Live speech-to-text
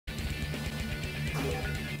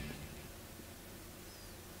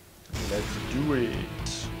Let's do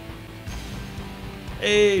it.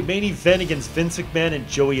 Hey, main event against Vince McMahon and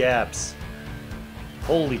Joey Abs.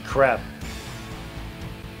 Holy crap.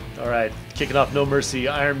 Alright, kicking off No Mercy,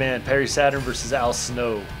 Iron Man, Perry Saturn versus Al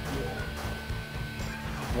Snow.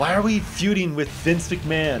 Why are we feuding with Vince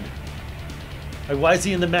McMahon? Like, why is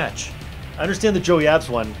he in the match? I understand the Joey Abs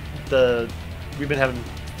one. We've been having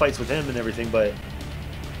fights with him and everything, but...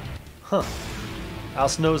 Huh. Al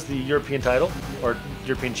Snow's the European title, or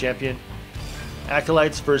European champion.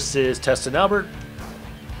 Acolytes versus Test and Albert.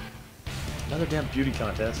 Another damn beauty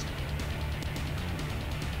contest.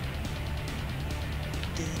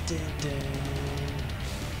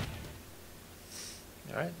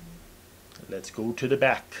 Alright. Let's go to the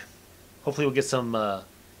back. Hopefully we'll get some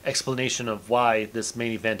explanation of why this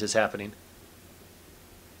main event is happening.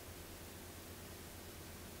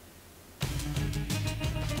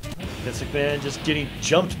 Vince McMahon just getting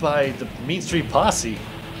jumped by the Mean Street Posse.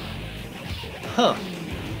 Huh.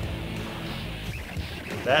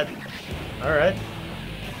 Alright.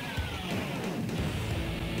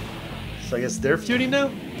 So I guess they're feuding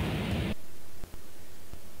now?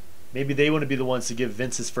 Maybe they want to be the ones to give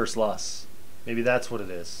Vince his first loss. Maybe that's what it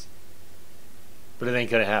is. But it ain't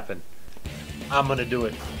gonna happen. I'm gonna do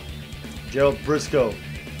it. Gerald Briscoe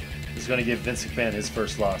is gonna give Vince McMahon his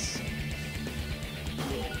first loss.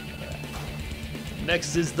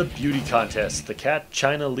 Next is the beauty contest. The Cat,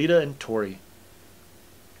 Chyna, Lita, and Tori.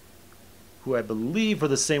 Who I believe are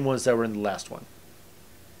the same ones that were in the last one.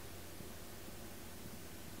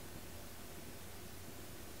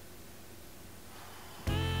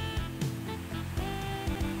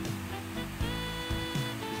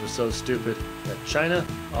 These were so stupid. Got Chyna,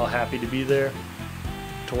 all happy to be there.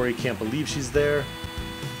 Tori can't believe she's there.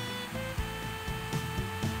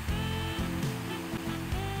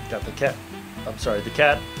 Got the Cat. I'm sorry, the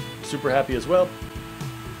Cat, super happy as well.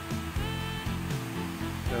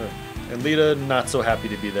 And Lita, not so happy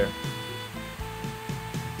to be there.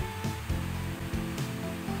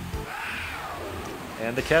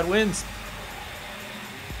 And the Cat wins.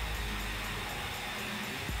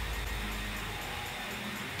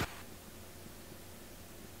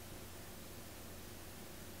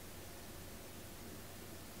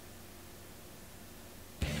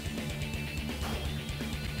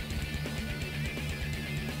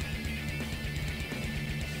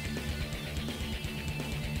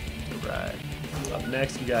 Up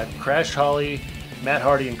next, we got Crash Holly, Matt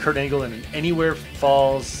Hardy, and Kurt Angle in an Anywhere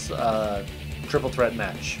Falls triple threat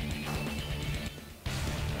match.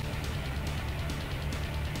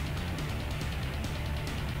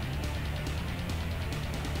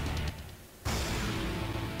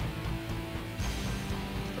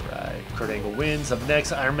 Alright, Kurt Angle wins. Up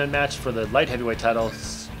next, Iron Man match for the light heavyweight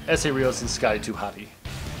titles, S.A. Rios and Scotty 2 Hotty.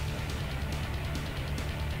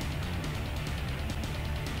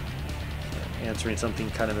 Answering something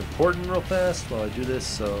kind of important real fast while I do this,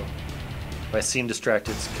 so if I seem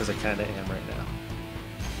distracted, it's because I kind of am right now.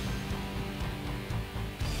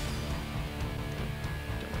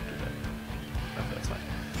 Don't want to do that. Okay, that's fine.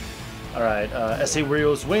 Alright, S.A.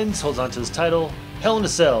 Rios wins, holds on to his title. Hell in a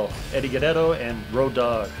Cell, Eddie Guerrero and Road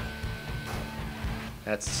Dogg.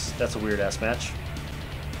 That's a weird-ass match.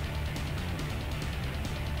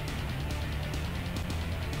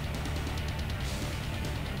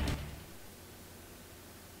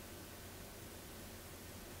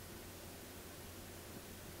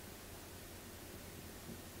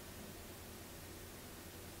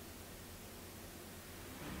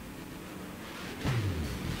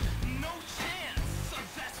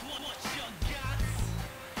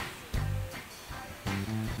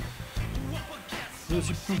 Who's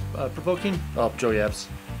he provoking? Oh, Joey Abs.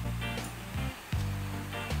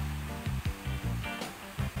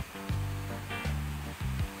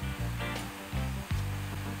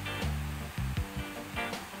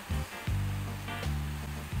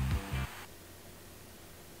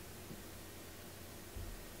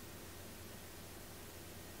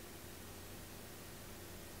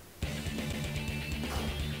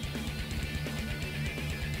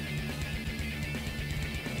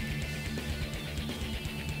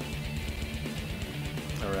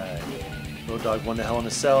 Alright. Road Dogg won the Hell in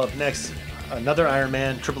a Cell. Up next, another Iron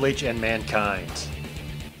Man, Triple H, and Mankind.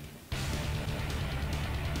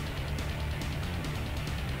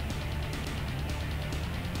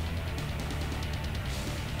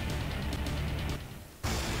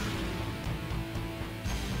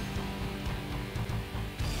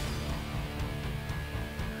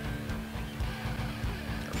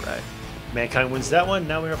 Alright. Mankind wins that one.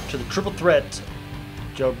 Now we're up to the triple threat.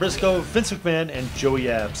 Joe Briscoe, Vince McMahon, and Joey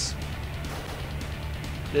Abs.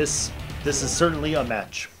 This is certainly a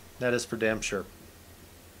match. That is for damn sure.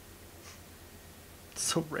 It's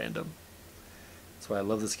so random. That's why I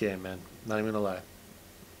love this game, man. Not even gonna lie.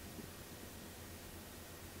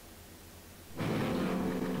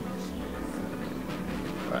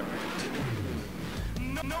 Alright.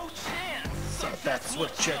 No chance. So that's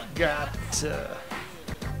what you got. Up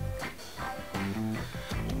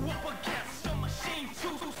against a machine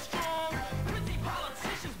too strong. Pretty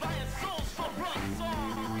politicians buying souls for Russell.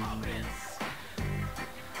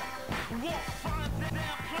 Won't find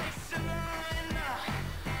their place in line.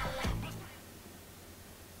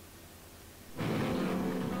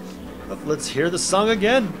 Let's hear the song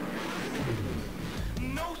again.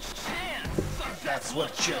 No chance. That's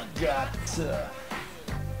what you got. Up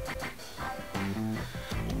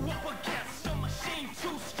against a machine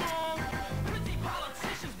too strong. Pretty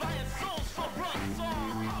politicians buying souls for Russell.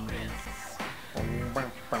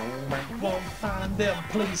 Won't find their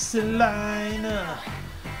place in line.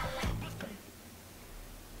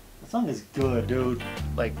 The song is good, dude.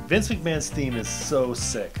 Like, Vince McMahon's theme is so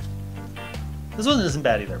sick. This one isn't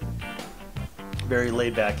bad either. Very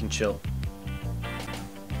laid back and chill.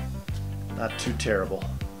 Not too terrible.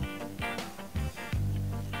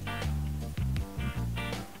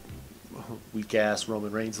 Weak ass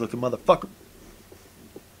Roman Reigns looking motherfucker.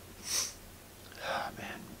 Oh,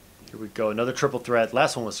 man. Here we go. Another triple threat.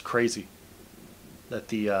 Last one was crazy. At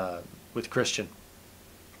the with Christian.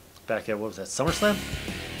 Back at, what was that, SummerSlam? I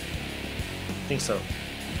think so.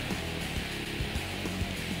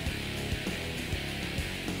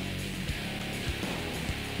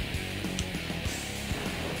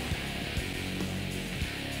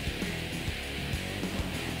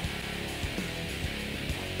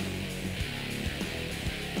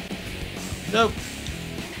 Nope.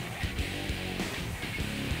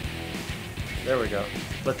 There we go.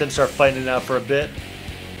 Let them start fighting it out for a bit.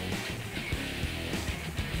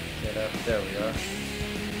 Get up. There we are.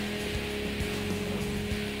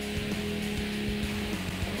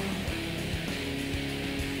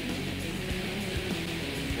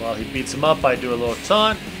 While he beats him up, I do a little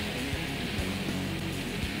taunt.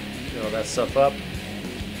 Get all that stuff up.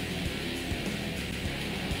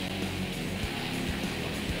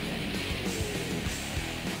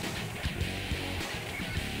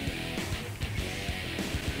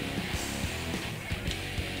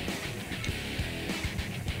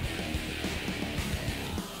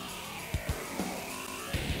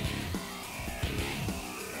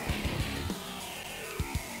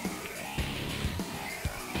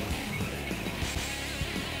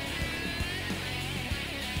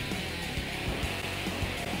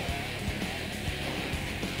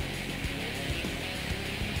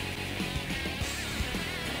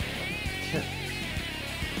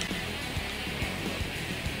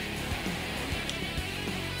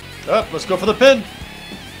 Oh, let's go for the pin.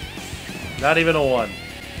 Not even a one.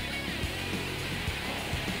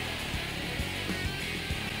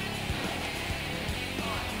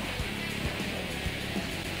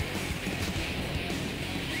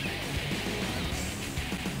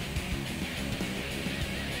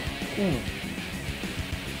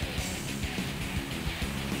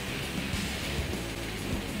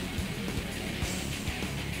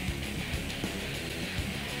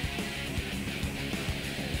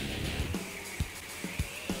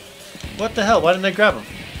 What the hell? Why didn't I grab him?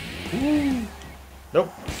 Ooh.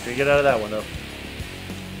 Nope. Didn't get out of that one, though.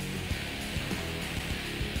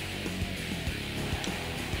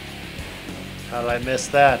 How did I miss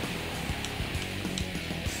that?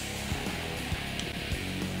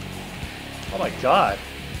 Oh my god.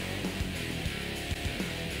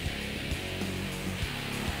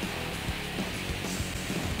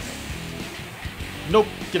 Nope.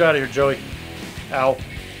 Get out of here, Joey. Ow.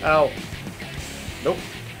 Ow. Nope.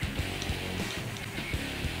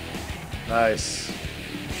 Nice.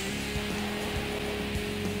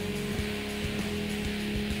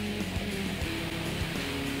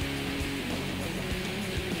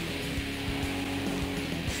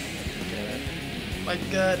 My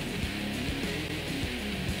god.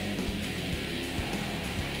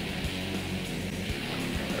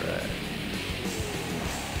 Alright.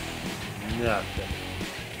 Nothing.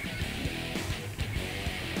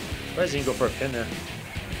 Surprised he didn't go for a pin there.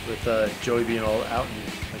 With Joey being all out and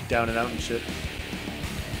like down and out and shit.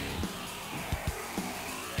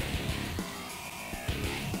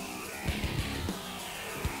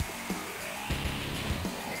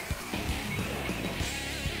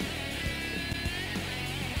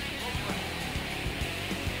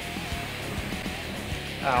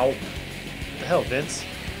 Ow. What the hell, Vince?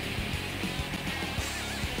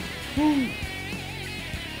 Woo.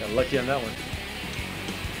 Got lucky on that one.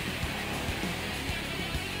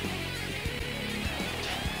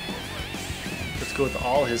 Briscoe with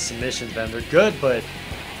all his submissions, man. They're good, but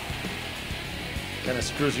kind of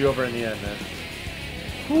screws you over in the end, man.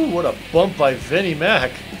 Ooh, what a bump by Vinnie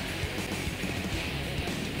Mac.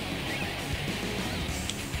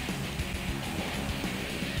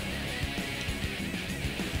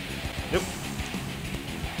 Nope.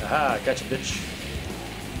 Aha, gotcha, bitch.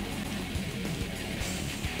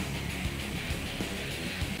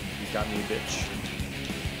 You got me, bitch.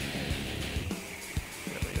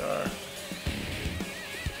 There we are.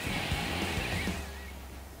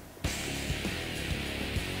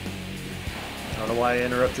 I don't know why I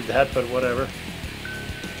interrupted that, but whatever.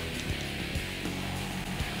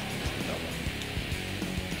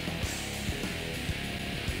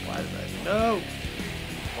 Why did I... No!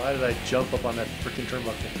 Why did I jump up on that freaking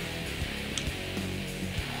turnbuckle?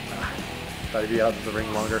 Ah, thought he'd be out of the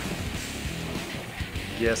ring longer.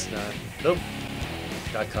 Guess not. Nope.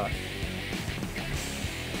 Got caught.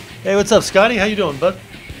 Hey, what's up, Scotty? How you doing, bud?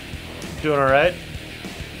 Doing alright?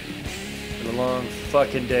 Been a long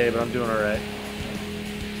fucking day, but I'm doing alright.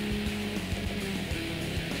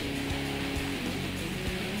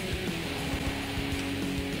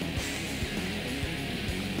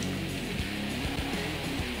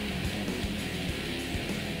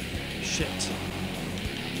 Shit.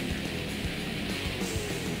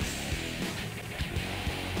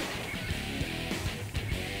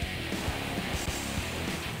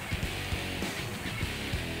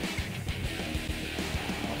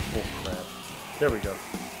 Oh crap. There we go.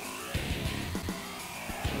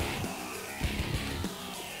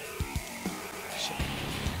 Shit.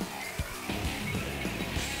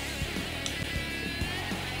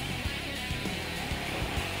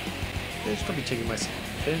 They should be taking my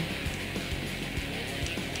spin.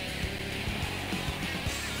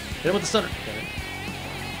 Hit him with the stunner. Got it.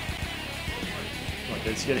 Come on,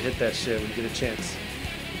 Vince, you gotta hit that shit when you get a chance.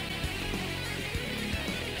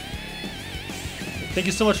 Thank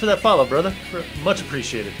you so much for that follow, brother. Much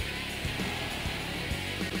appreciated.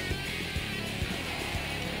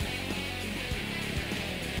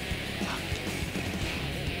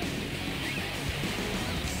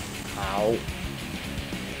 Ow.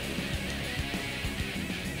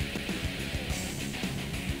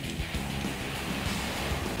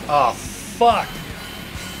 Oh, fuck.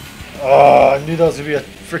 Oh, I knew that was going to be a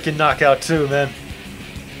freaking knockout too, man.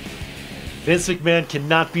 Vince McMahon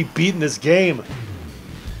cannot be beaten this game.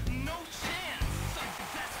 No chance.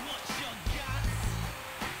 That's what you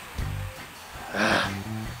got.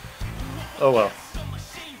 Oh well. The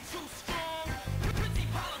machine too strong. Pretty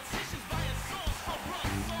politicians buying songs for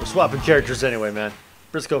runs. We're swapping characters anyway, man.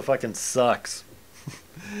 Briscoe fucking sucks.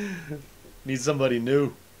 Need somebody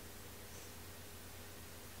new.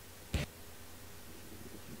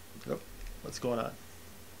 Oh, what's going on?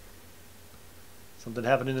 Something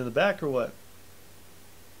happening in the back or what?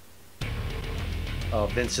 Oh,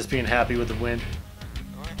 Vince just being happy with the win.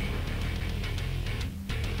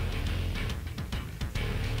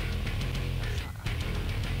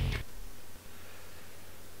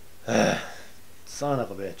 Son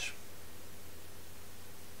of a bitch.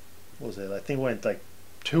 What was it? I think it went like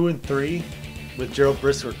 2-3 with Gerald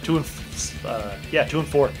Briscoe. 2 and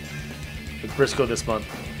 4 with Briscoe this month.